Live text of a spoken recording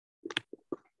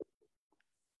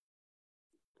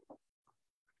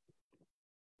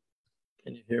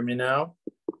Hear me now?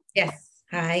 Yes.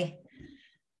 Hi.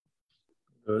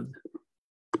 Good.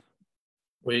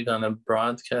 We're gonna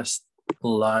broadcast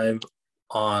live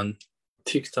on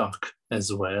TikTok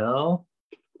as well.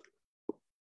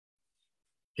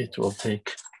 It will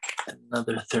take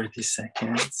another 30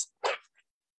 seconds.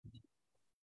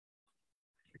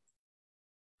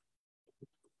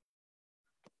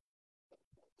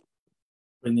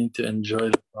 We need to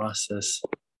enjoy the process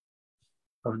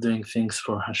of doing things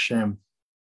for Hashem.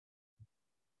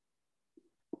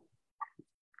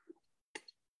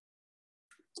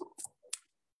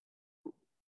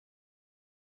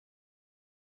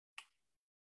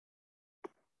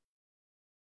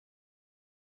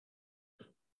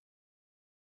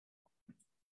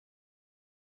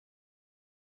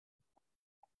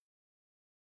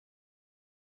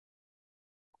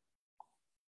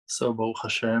 So, Baruch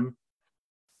Hashem,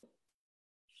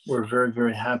 we're very,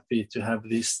 very happy to have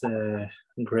this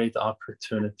great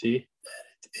opportunity.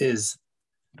 It is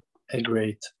a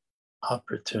great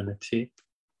opportunity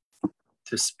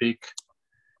to speak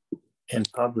in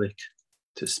public,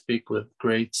 to speak with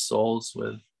great souls,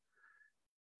 with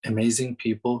amazing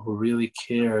people who really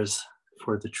cares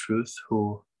for the truth,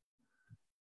 who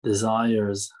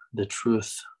desires the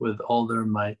truth with all their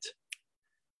might.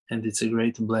 And it's a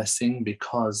great blessing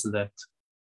because that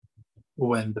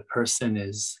when the person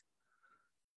is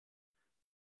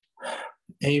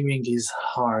aiming his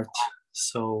heart,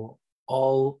 so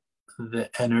all the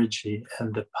energy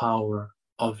and the power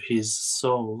of his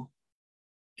soul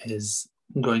is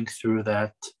going through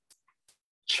that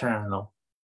channel.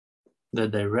 The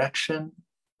direction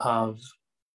of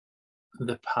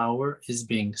the power is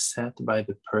being set by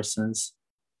the person's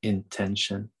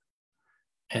intention.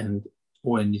 And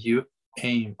when you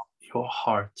aim your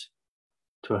heart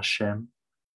to Hashem,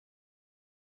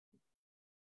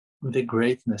 the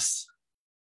greatness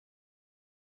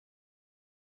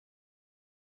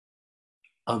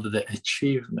of the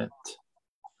achievement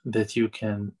that you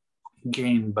can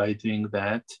gain by doing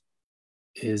that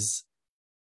is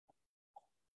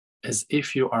as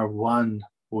if you are one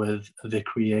with the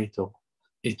Creator.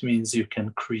 It means you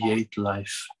can create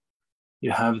life.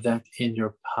 You have that in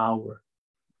your power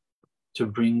to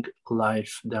bring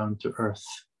life down to earth.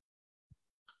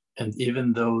 And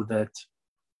even though that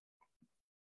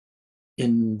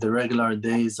in the regular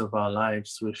days of our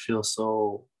lives we feel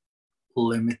so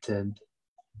limited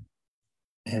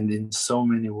and in so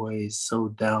many ways so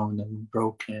down and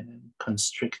broken and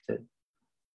constricted,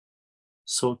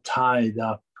 so tied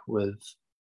up with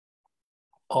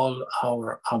all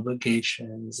our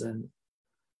obligations and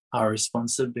our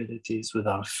responsibilities, with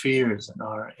our fears and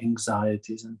our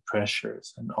anxieties and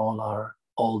pressures and all our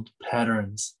old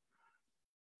patterns,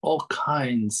 all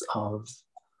kinds of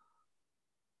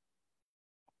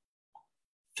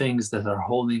things that are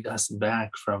holding us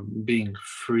back from being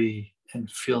free and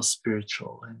feel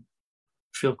spiritual and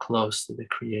feel close to the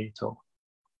Creator.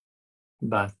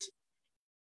 But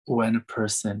when a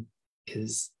person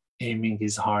is aiming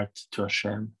his heart to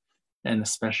Hashem, and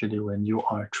especially when you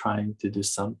are trying to do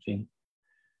something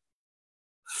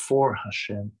for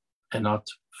Hashem and not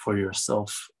for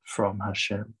yourself from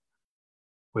Hashem,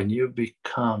 when you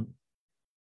become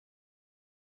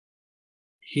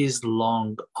His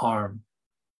long arm,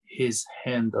 His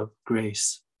hand of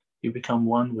grace, you become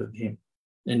one with Him,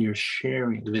 and you're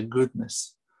sharing the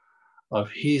goodness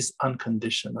of His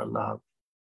unconditional love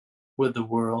with the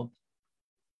world,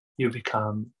 you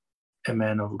become a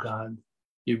man of God.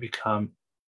 You become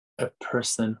a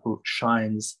person who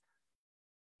shines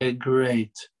a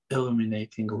great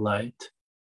illuminating light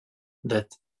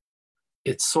that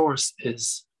its source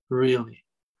is really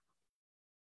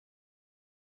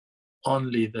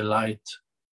only the light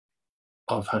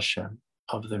of Hashem,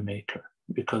 of the Maker,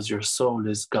 because your soul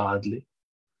is godly.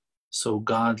 So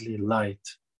godly light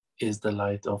is the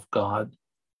light of God.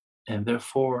 And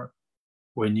therefore,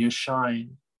 when you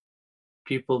shine,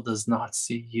 people does not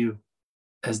see you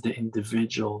as the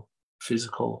individual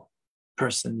physical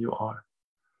person you are.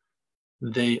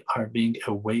 They are being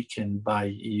awakened by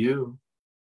you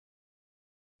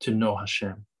to know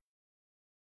Hashem.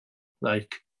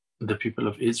 Like the people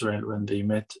of Israel when they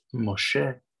met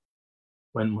Moshe,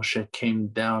 when Moshe came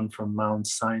down from Mount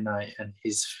Sinai and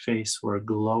his face were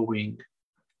glowing,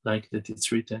 like that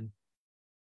it's written,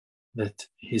 that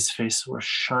his face was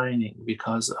shining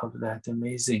because of that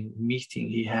amazing meeting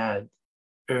he had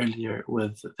earlier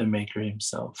with the Maker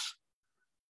himself.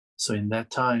 So in that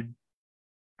time,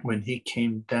 when he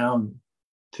came down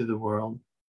to the world,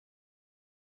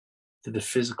 to the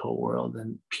physical world,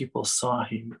 and people saw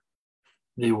him,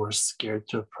 they were scared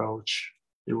to approach.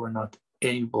 They were not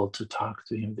able to talk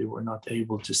to him. They were not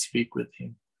able to speak with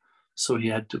him. So he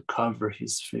had to cover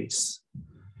his face.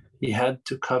 He had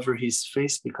to cover his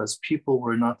face because people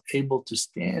were not able to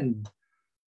stand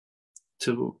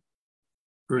to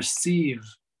receive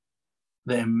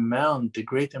the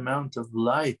great amount of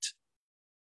light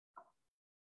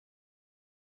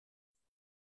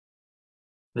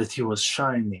that he was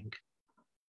shining.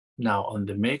 Now on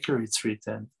the Maker it's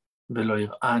written, Velo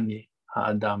yir'ani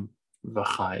ha'adam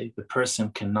v'chai, the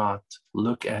person cannot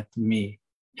look at me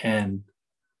and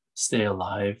stay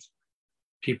alive.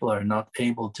 People are not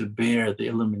able to bear the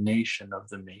illumination of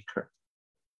the Maker.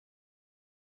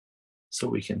 So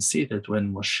we can see that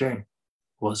when Moshe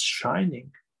was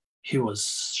shining, he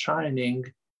was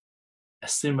shining a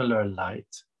similar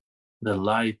light, the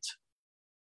light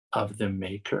of the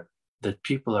Maker that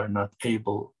people are not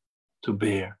able to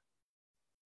bear.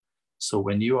 So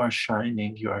when you are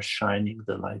shining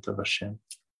the light of Hashem.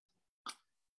 I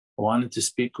wanted to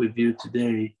speak with you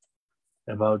today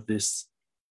about this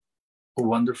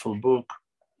wonderful book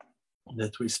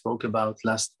that we spoke about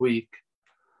last week,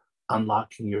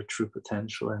 Unlocking Your True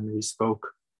Potential. And we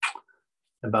spoke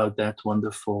about that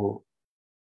wonderful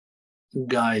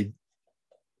guide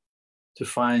to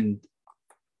find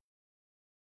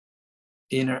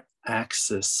inner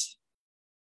access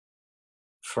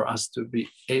for us to be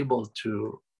able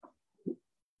to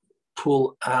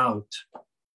pull out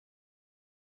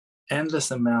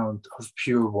endless amount of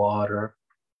pure water,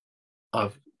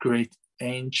 of great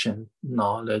ancient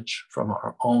knowledge from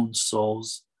our own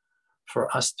souls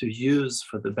for us to use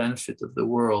for the benefit of the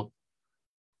world.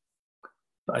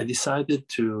 I decided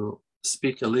to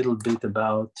speak a little bit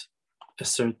about a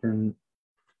certain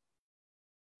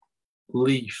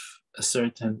leaf, a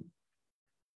certain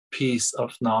piece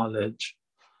of knowledge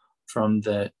from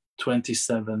the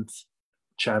 27th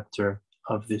chapter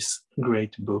of this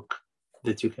great book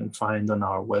that you can find on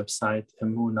our website,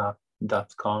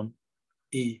 emunah.com,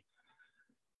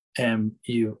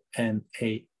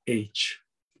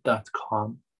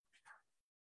 emunah.com.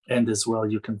 And as well,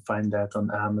 you can find that on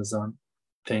Amazon.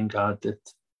 Thank God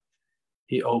that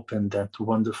He opened that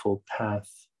wonderful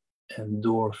path and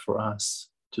door for us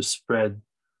to spread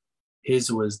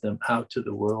His wisdom out to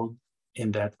the world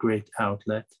in that great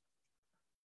outlet.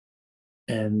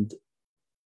 And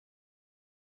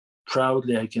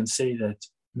proudly, I can say that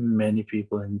many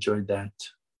people enjoyed that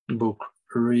book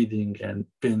reading and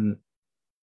been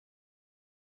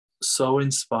so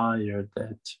inspired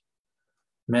that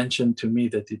mentioned to me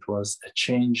that it was a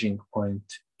changing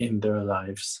point in their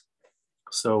lives.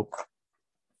 So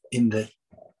in the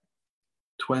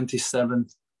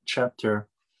 27th chapter,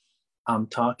 I'm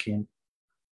talking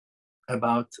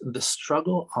about the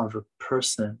struggle of a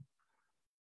person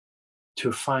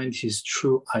to find his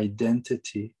true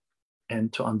identity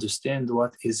and to understand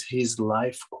what is his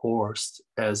life course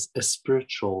as a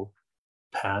spiritual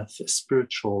path, a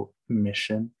spiritual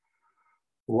mission,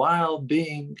 while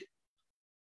being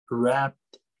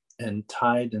wrapped and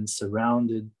tied and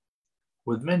surrounded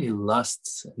with many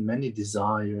lusts and many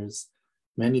desires,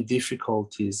 many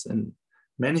difficulties, and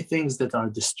many things that are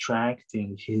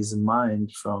distracting his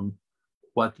mind from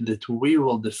what that we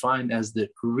will define as the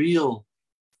real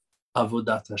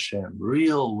Avodat Hashem,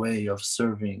 real way of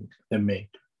serving the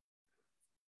Maker.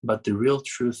 But the real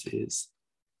truth is,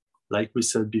 like we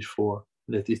said before,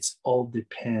 that it's all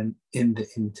depend in the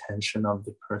intention of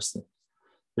the person.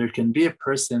 There can be a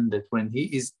person that when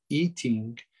he is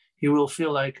eating, he will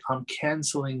feel like, I'm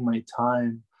canceling my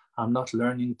time, I'm not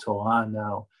learning Torah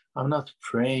now, I'm not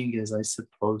praying as I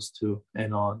supposed to,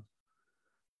 and on.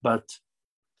 But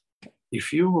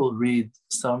if you will read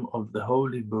some of the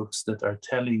holy books that are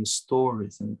telling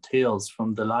stories and tales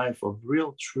from the life of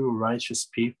real, true, righteous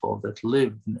people that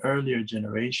lived in earlier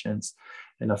generations,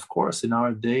 and of course in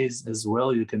our days as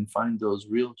well, you can find those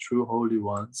real, true, holy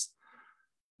ones.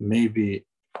 Maybe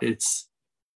it's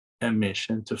a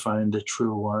mission to find the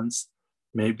true ones.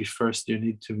 Maybe first you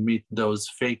need to meet those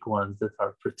fake ones that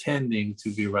are pretending to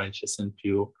be righteous and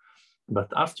pure. But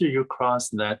after you cross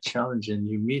that challenge and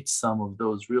you meet some of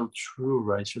those real, true,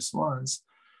 righteous ones,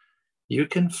 you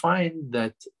can find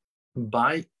that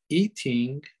by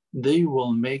eating, they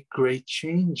will make great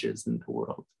changes in the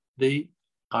world. They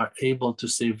are able to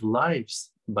save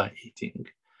lives by eating.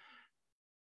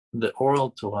 The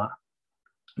oral Torah,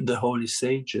 the holy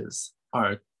sages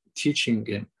are teaching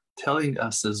and telling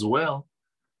us as well,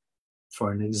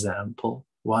 for an example,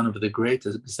 one of the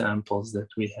greatest examples that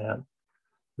we have,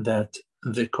 that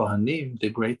the Kohanim, the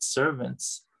great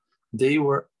servants, they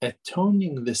were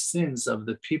atoning the sins of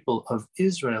the people of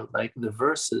Israel, like the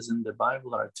verses in the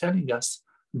Bible are telling us,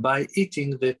 by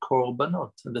eating the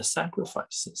korbanot, the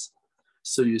sacrifices.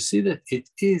 So you see that it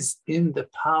is in the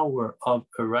power of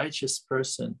a righteous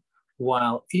person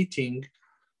while eating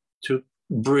to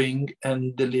bring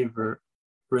and deliver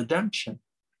redemption,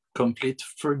 complete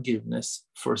forgiveness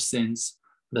for sins,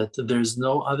 that there's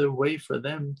no other way for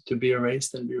them to be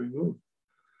erased and be removed.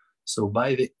 So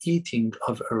by the eating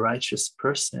of a righteous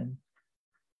person,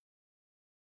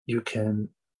 you can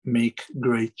make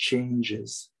great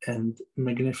changes and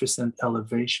magnificent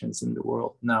elevations in the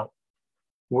world. Now,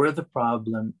 where the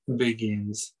problem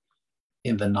begins,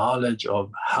 in the knowledge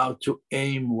of how to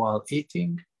aim while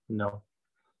eating? No.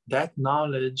 That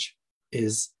knowledge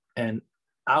is an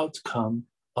outcome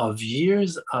of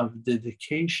years of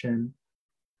dedication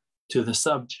to the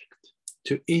subject,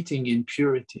 to eating in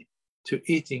purity, to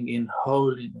eating in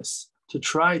holiness, to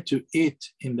try to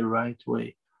eat in the right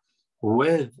way.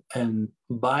 With and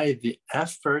by the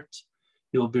effort,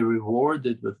 you'll be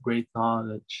rewarded with great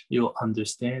knowledge. You'll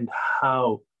understand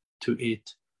how to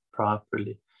eat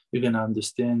properly. You're going to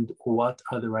understand what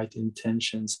are the right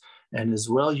intentions. And as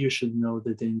well, you should know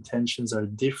that the intentions are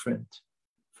different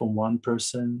from one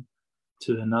person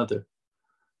to another.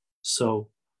 So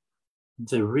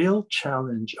the real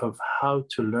challenge of how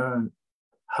to learn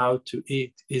how to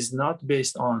eat is not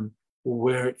based on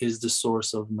where is the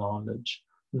source of knowledge.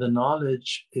 The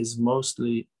knowledge is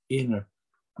mostly inner.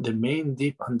 The main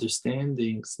deep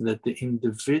understandings that the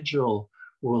individual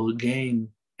will gain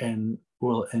and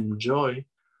will enjoy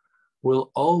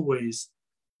will always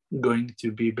going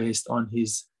to be based on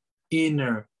his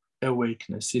inner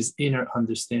awakeness, his inner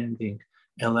understanding,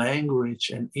 a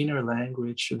language, an inner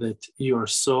language that your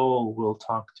soul will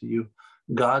talk to you,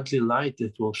 godly light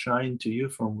that will shine to you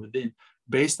from within,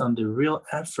 based on the real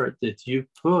effort that you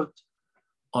put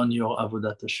on your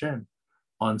Avodat Hashem,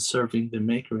 on serving the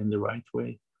Maker in the right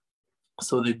way.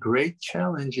 So the great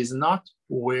challenge is not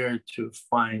where to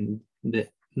find the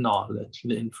knowledge,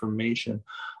 the information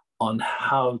on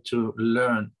how to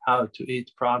learn how to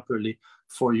eat properly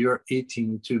for your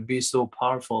eating to be so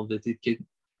powerful that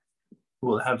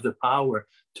will have the power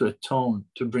to atone,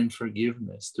 to bring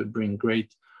forgiveness, to bring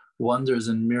great wonders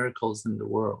and miracles in the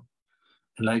world.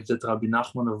 And like that Rabbi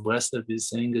Nachman of Breslev is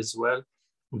saying as well,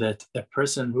 that a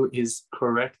person who is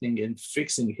correcting and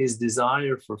fixing his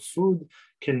desire for food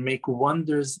can make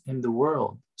wonders in the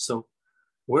world. So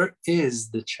where is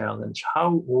the challenge?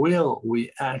 How will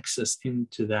we access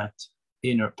into that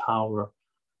inner power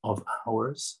of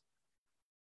ours?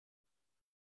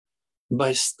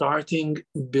 By starting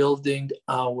building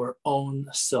our own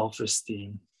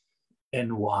self-esteem.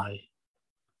 And why?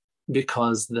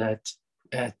 Because that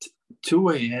at 2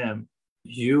 a.m.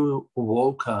 you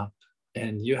woke up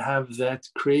and you have that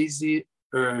crazy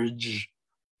urge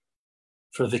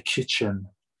for the kitchen,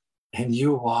 and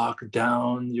you walk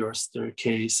down your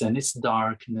staircase and it's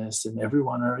darkness and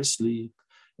everyone are asleep,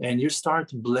 and you start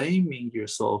blaming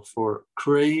yourself for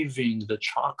craving the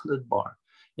chocolate bar,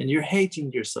 and you're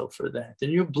hating yourself for that,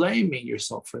 and you're blaming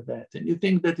yourself for that, and you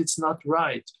think that it's not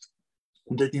right,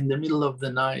 that in the middle of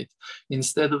the night,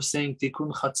 instead of saying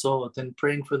Tikkun Chatzot and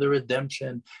praying for the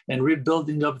redemption and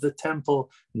rebuilding of the temple,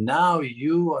 now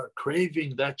you are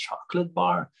craving that chocolate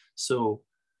bar. So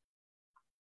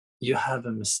you have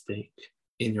a mistake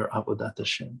in your Avodat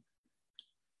Hashem.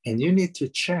 And you need to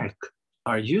check,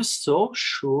 are you so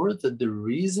sure that the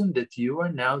reason that you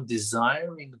are now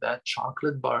desiring that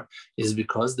chocolate bar is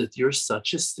because that you're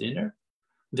such a sinner?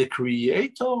 The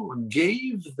Creator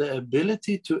gave the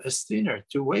ability to a sinner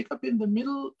to wake up in the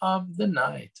middle of the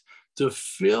night, to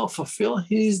fulfill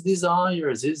his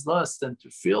desires, his lust, and to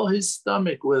fill his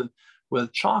stomach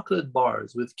with chocolate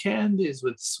bars, with candies,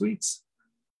 with sweets.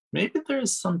 Maybe there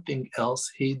is something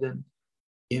else hidden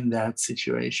in that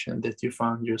situation that you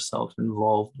found yourself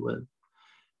involved with.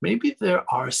 Maybe there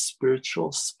are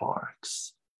spiritual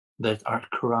sparks that are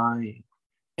crying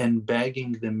and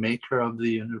begging the Maker of the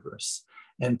universe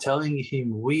and telling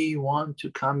him, we want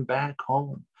to come back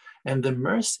home. And the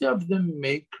mercy of the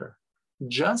Maker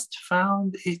just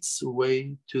found its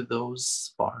way to those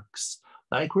sparks.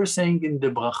 Like we're saying in the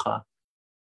bracha,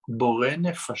 Borei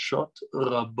nefashot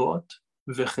rabot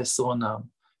v'chesronam.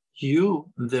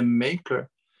 You, the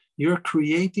Maker, you're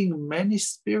creating many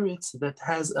spirits that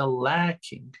has a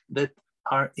lacking, that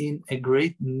are in a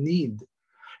great need.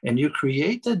 And you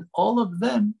created all of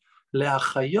them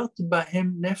le'achayot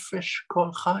bahem nefesh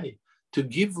kol chai, to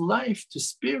give life to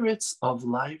spirits of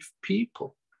life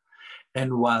people.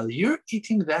 And while you're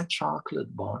eating that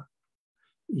chocolate bar,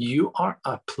 you are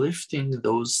uplifting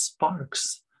those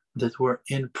sparks that were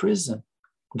in prison,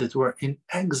 that were in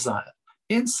exile,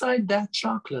 inside that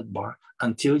chocolate bar,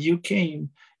 until you came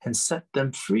and set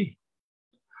them free.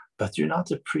 But you're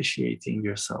not appreciating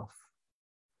yourself.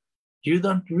 You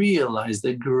don't realize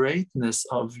the greatness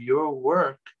of your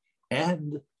work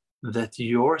and that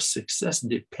your success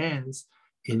depends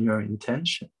in your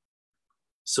intention.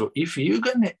 So if you're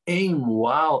going to aim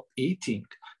while eating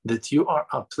that you are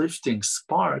uplifting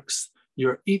sparks,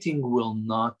 your eating will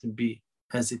not be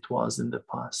as it was in the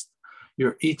past.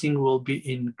 Your eating will be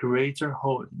in greater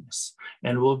holiness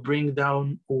and will bring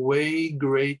down way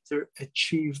greater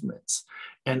achievements.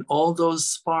 And all those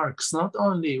sparks not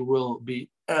only will be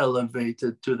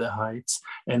elevated to the heights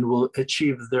and will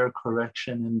achieve their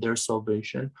correction and their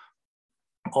salvation,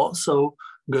 also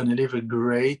going to leave a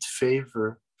great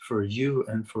favor for you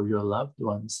and for your loved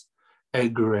ones. A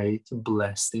great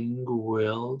blessing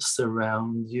will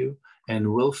surround you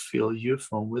and will fill you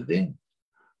from within.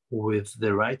 With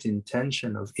the right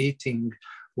intention of eating,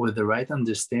 with the right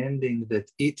understanding that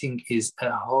eating is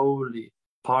a holy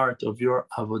part of your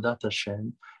Avodat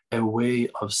Hashem, a way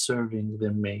of serving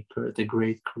the Maker, the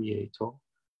great Creator,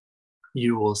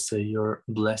 you will say your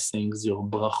blessings, your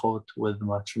brachot with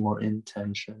much more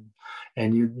intention.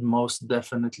 And you're most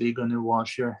definitely going to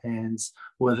wash your hands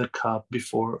with a cup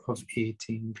before of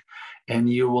eating. And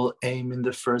you will aim in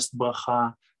the first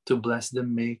bracha to bless the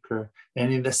Maker.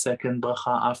 And in the second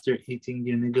bracha, after eating,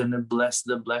 you're going to bless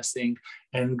the blessing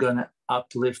and going to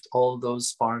uplift all those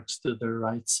sparks to the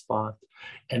right spot.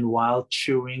 And while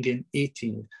chewing and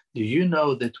eating, do you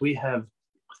know that we have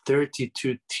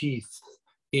 32 teeth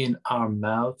in our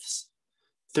mouths?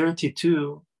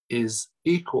 32 is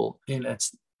equal in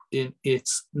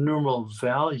its numeral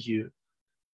value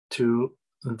to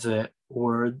the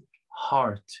word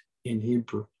heart in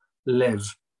Hebrew,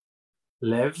 lev.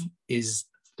 Lev is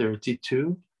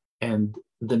 32, and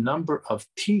the number of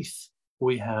teeth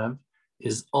we have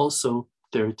is also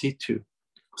 32.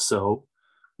 So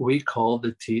we call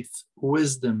the teeth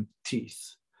wisdom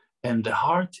teeth. And the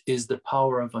heart is the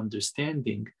power of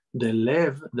understanding. The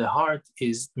lev, the heart,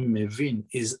 is mevin,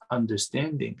 is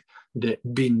understanding. The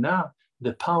binah,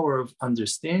 the power of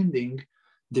understanding,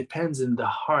 depends in the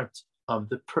heart of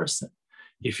the person.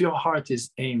 If your heart is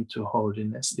aimed to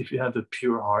holiness, if you have a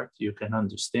pure heart, you can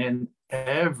understand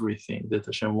everything that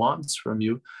Hashem wants from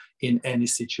you in any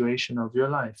situation of your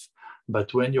life.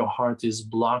 But when your heart is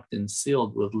blocked and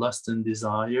sealed with lust and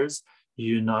desires,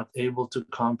 you're not able to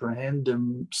comprehend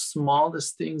the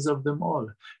smallest things of them all.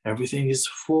 Everything is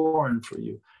foreign for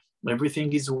you.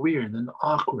 Everything is weird and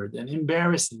awkward and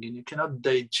embarrassing, and you cannot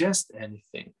digest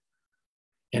anything.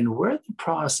 And where the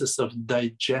process of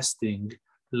digesting,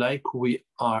 like we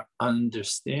are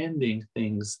understanding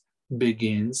things,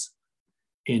 begins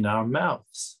in our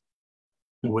mouths,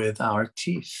 with our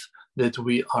teeth, that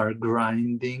we are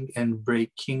grinding and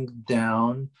breaking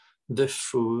down the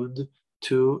food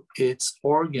to its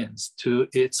organs, to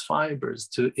its fibers,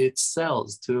 to its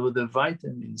cells, to the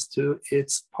vitamins, to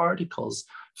its particles,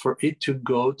 for it to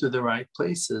go to the right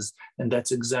places. And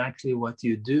that's exactly what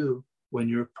you do when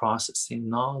you're processing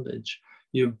knowledge.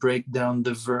 You break down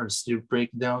the verse, you break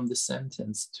down the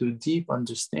sentence to deep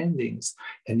understandings,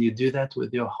 and you do that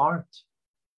with your heart.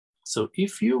 So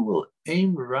if you will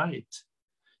aim right,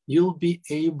 you'll be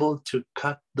able to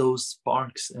cut those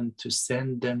sparks and to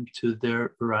send them to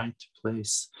their right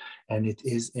place. And it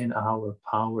is in our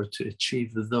power to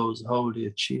achieve those holy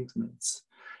achievements.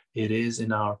 It is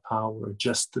in our power.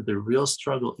 Just the real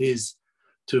struggle is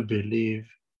to believe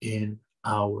in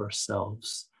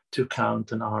ourselves, to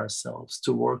count on ourselves,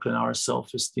 to work on our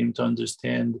self-esteem, to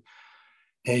understand,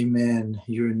 amen,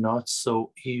 you're not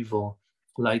so evil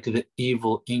like the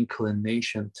evil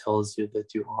inclination tells you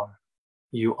that you are.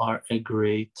 You are a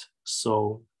great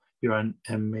soul. You're an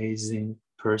amazing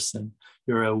person.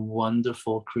 You're a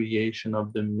wonderful creation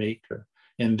of the Maker.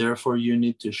 And therefore you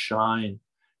need to shine,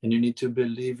 and you need to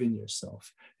believe in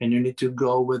yourself, and you need to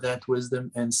go with that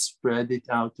wisdom and spread it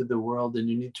out to the world. And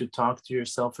you need to talk to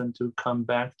yourself and to come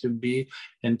back to be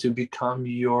and to become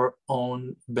your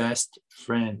own best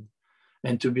friend,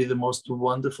 and to be the most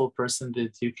wonderful person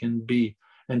that you can be,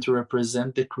 and to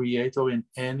represent the Creator in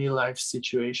any life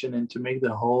situation, and to make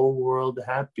the whole world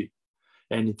happy.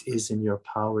 And it is in your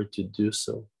power to do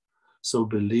so. So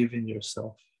believe in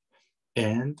yourself.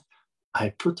 And I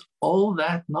put all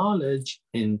that knowledge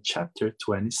in chapter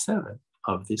 27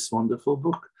 of this wonderful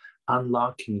book,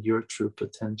 Unlocking Your True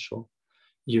Potential.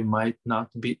 You might not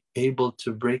be able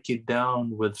to break it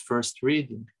down with first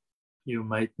reading. You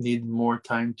might need more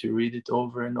time to read it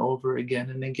over and over again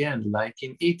and again, like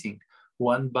in eating.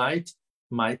 One bite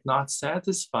might not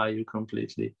satisfy you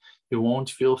completely. You won't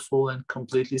feel full and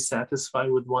completely satisfied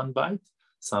with one bite.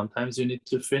 Sometimes you need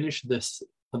to finish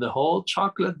the whole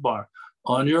chocolate bar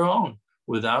on your own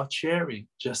without sharing,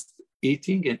 just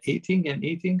eating and eating and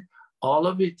eating, all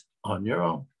of it on your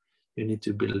own. You need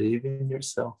to believe in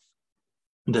yourself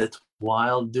that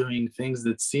while doing things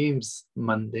that seems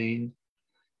mundane,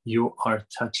 you are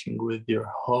touching with your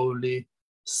Holy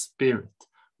Spirit,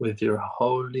 with your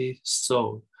holy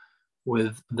soul,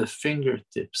 with the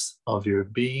fingertips of your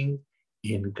being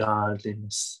in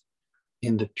godliness,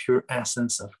 in the pure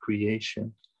essence of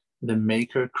creation. The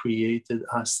Maker created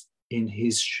us in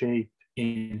his shape,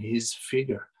 in his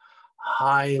figure.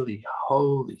 Highly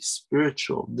holy,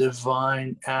 spiritual,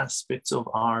 divine aspects of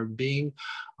our being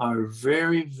are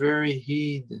very, very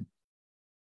hidden,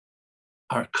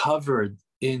 are covered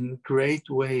in great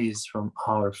ways from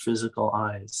our physical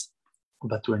eyes.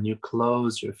 But when you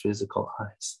close your physical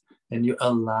eyes and you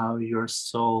allow your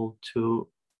soul to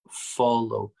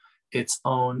follow its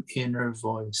own inner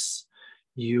voice,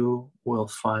 you will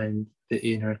find the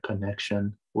inner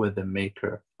connection with the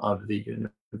Maker of the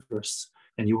universe.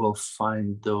 And you will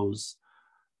find those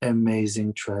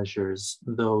amazing treasures,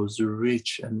 those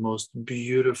rich and most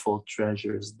beautiful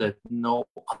treasures that no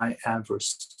eye ever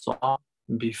saw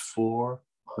before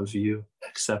of you,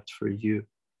 except for you.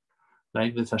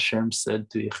 Like that Hashem said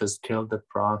to Yechezkel the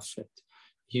prophet,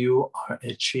 you are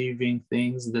achieving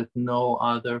things that no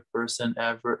other person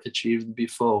ever achieved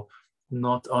before.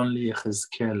 Not only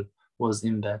Yechezkel was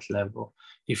in that level.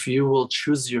 If you will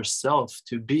choose yourself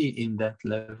to be in that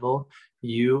level,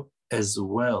 you as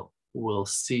well will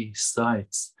see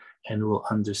sights and will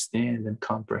understand and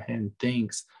comprehend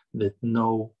things that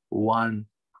no one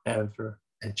ever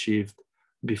achieved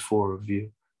before of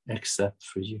you, except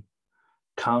for you.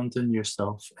 Count on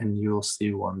yourself and you'll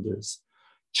see wonders.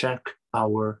 Check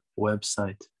our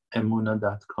website,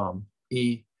 emunah.com,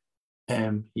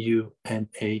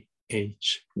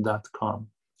 emunah.com.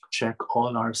 Check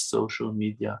all our social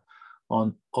media.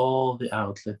 On all the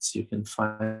outlets you can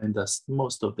find us,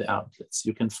 most of the outlets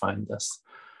you can find us.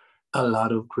 A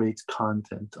lot of great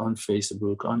content on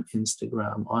Facebook, on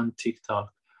Instagram, on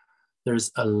TikTok.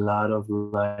 There's a lot of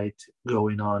light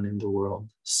going on in the world.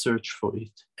 Search for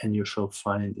it and you shall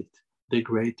find it. The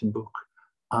great book,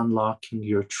 Unlocking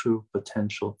Your True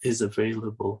Potential, is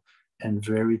available and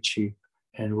very cheap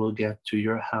and will get to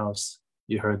your house.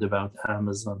 You heard about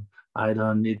Amazon. I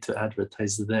don't need to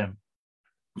advertise them.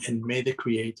 And may the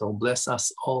Creator bless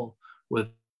us all with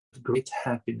great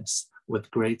happiness,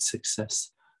 with great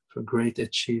success, for great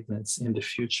achievements in the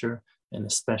future and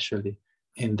especially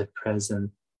in the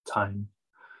present time.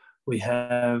 We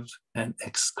have an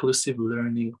exclusive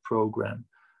learning program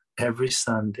every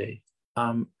Sunday.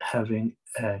 I'm having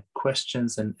a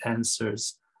questions and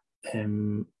answers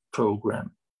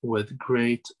program with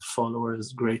great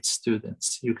followers, great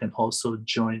students. You can also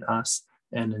join us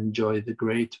and enjoy the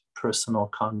great personal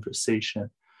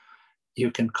conversation.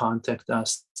 You can contact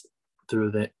us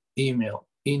through the email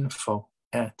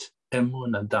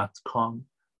info@emunah.com,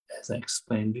 as I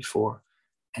explained before,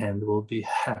 and we'll be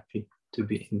happy to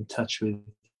be in touch with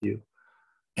you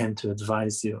and to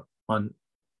advise you on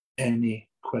any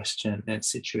question and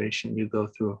situation you go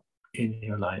through in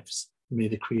your lives. May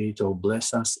the Creator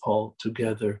bless us all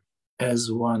together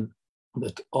as one,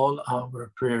 that all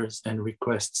our prayers and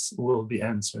requests will be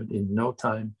answered in no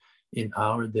time, in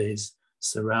our days,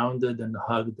 surrounded and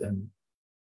hugged and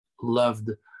loved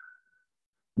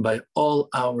by all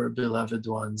our beloved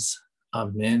ones.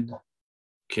 Amen.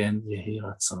 Ken Yehi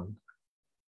Ratzon.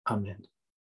 Amen.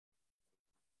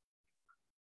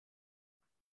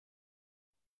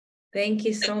 Thank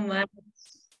you so much.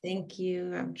 Thank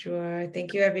you, Abjur.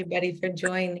 Thank you, everybody, for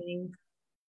joining.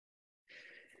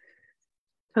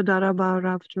 Toda rabba,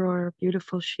 Rav Dror.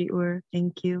 Beautiful shiur.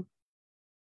 Thank you.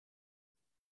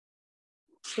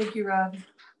 Thank you, Rav.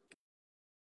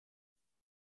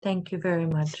 Thank you very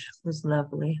much. It was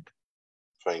lovely.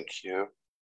 Thank you.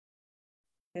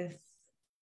 Yes.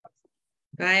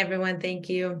 Bye, everyone. Thank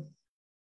you.